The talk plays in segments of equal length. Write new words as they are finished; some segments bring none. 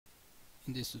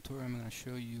In this tutorial I'm going to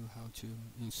show you how to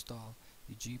install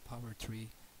the GPower3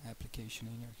 application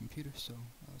in your computer. So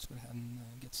let's go ahead and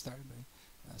get started by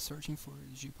searching for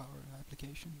the GPower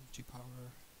application, GPower3.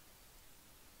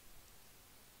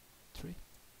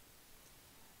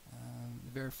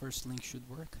 The very first link should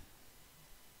work,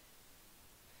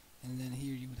 and then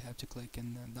here you would have to click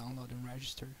and download and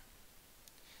register.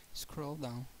 Scroll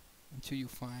down until you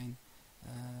find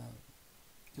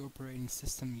the operating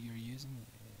system you're using,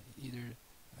 either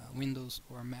Windows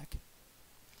or Mac.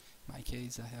 In my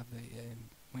case, I have a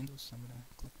Windows, so I'm going to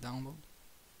click download.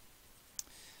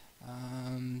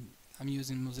 I'm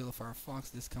using Mozilla Firefox.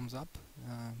 This comes up.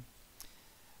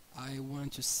 I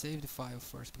want to save the file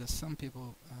first because some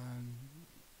people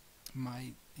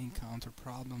might encounter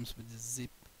problems with the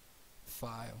zip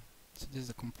file. So this is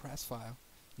a compressed file.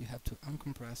 You have to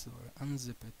uncompress it or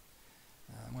unzip it.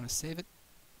 I want to save it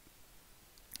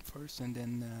first and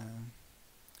then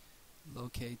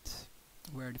locate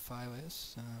where the file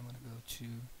is. I'm gonna go to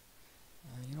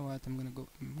you know what, I'm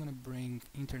gonna bring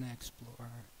Internet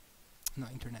Explorer,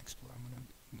 not Internet Explorer, I'm gonna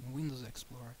Windows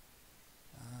Explorer.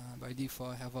 By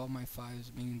default I have all my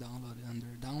files being downloaded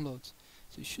under downloads,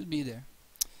 so it should be there.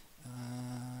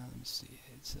 Let me see,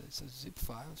 it's a zip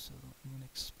file, so I'm gonna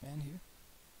expand here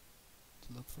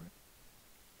to look for it.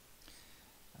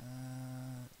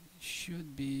 It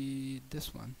should be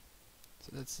this one,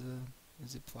 so that's a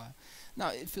zip file. Now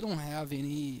if you don't have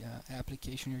any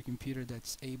application on your computer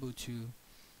that's able to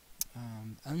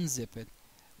unzip it,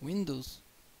 Windows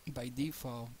by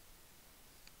default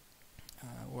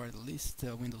or at least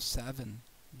Windows 7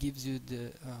 gives you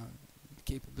the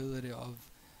capability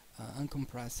of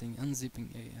uncompressing, unzipping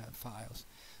files.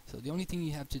 So the only thing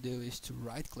you have to do is to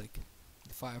right click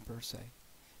the file per se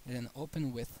and then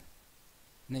open with,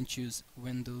 and then choose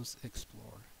Windows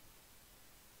Explorer.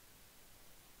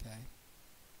 Okay.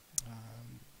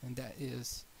 And that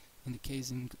is in the case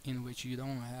in which you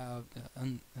don't have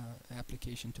the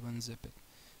application to unzip it.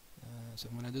 So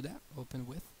I'm going to do that, open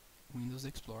with Windows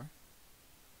Explorer.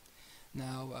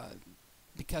 Now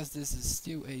because this is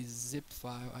still a zipped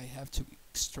file, I have to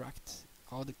extract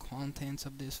all the contents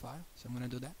of this file. So I'm going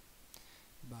to do that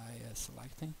by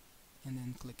selecting and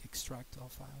then click extract all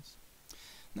files.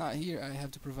 Now here I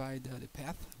have to provide the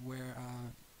path where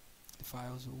the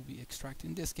files will be extracted.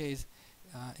 In this case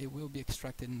it will be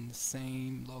extracted in the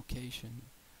same location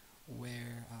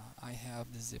where I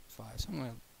have the zip file. So I'm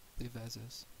going to leave as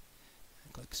is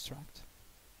and click extract.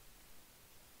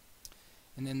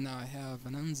 And then now I have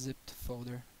an unzipped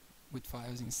folder with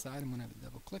files inside. I'm going to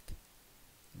double click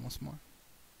once more.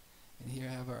 And here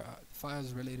I have our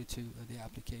files related to the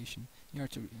application. In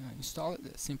order to install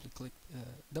it, simply click,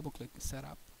 double click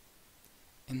setup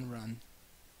and run.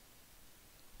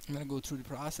 I'm going to go through the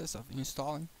process of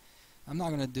installing. I'm not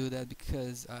going to do that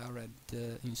because I already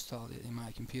installed it in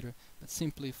my computer, but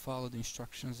simply follow the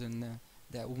instructions and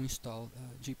that will install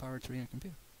GPower3 in your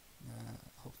computer.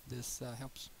 Hope this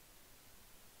helps.